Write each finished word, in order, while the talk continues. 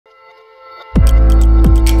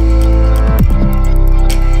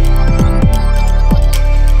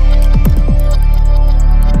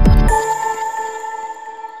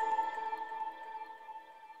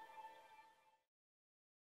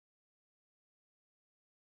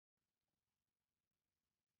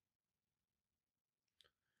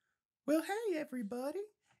Well, hey, everybody.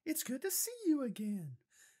 It's good to see you again.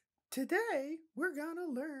 Today, we're gonna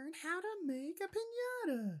learn how to make a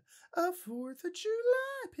pinata, a 4th of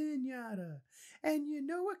July pinata. And you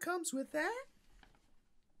know what comes with that?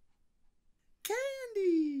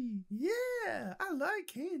 Candy! Yeah, I like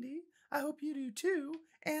candy. I hope you do too.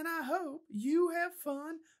 And I hope you have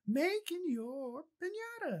fun making your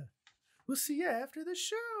pinata. We'll see you after the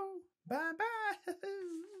show. Bye bye.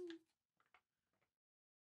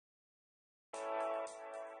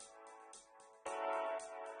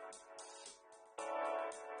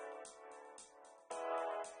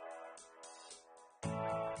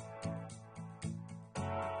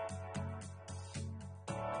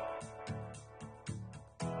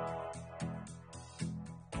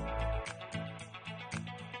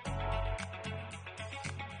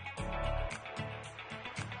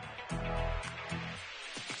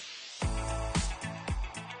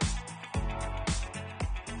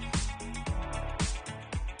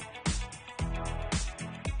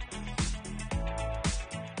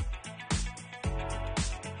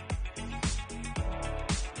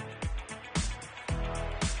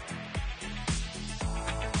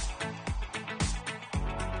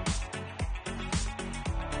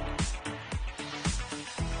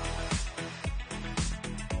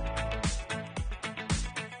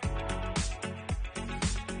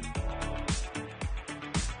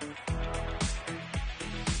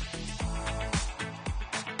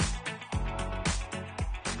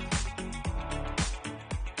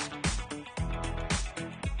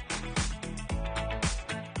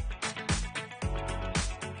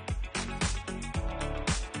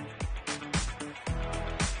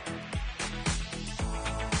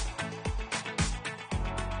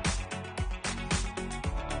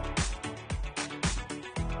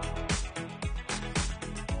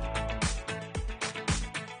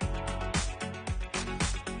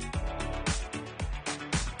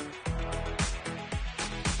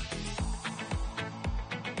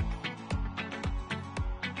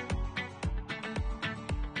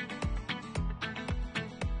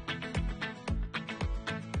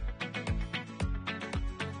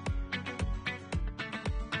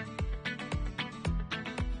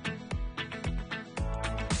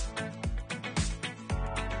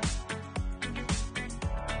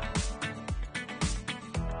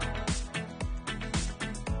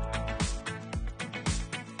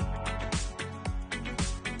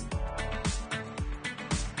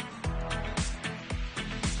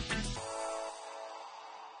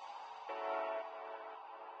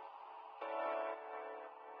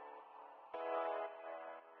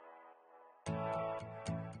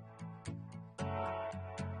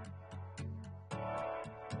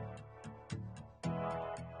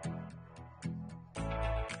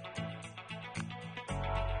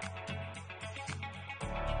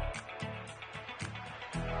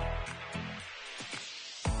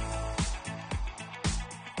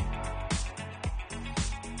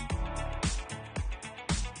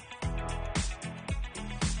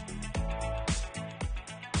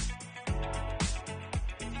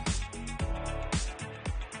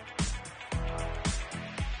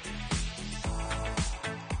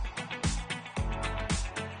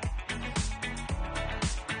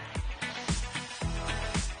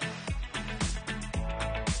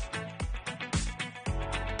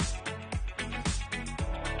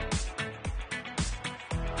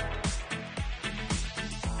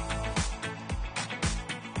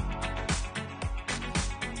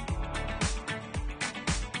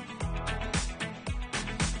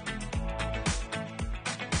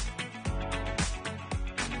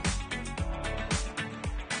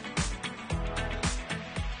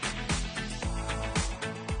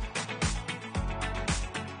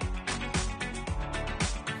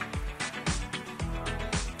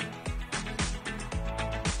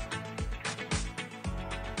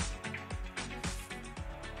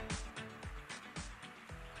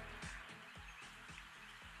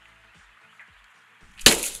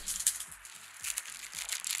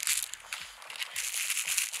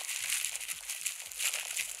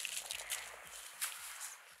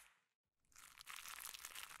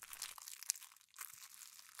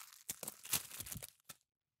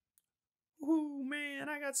 Ooh, man,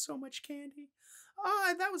 I got so much candy.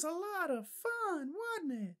 Oh, that was a lot of fun,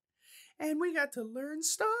 wasn't it? And we got to learn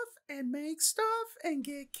stuff and make stuff and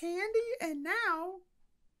get candy. And now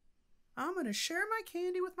I'm going to share my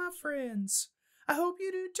candy with my friends. I hope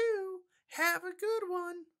you do too. Have a good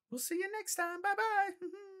one. We'll see you next time. Bye bye.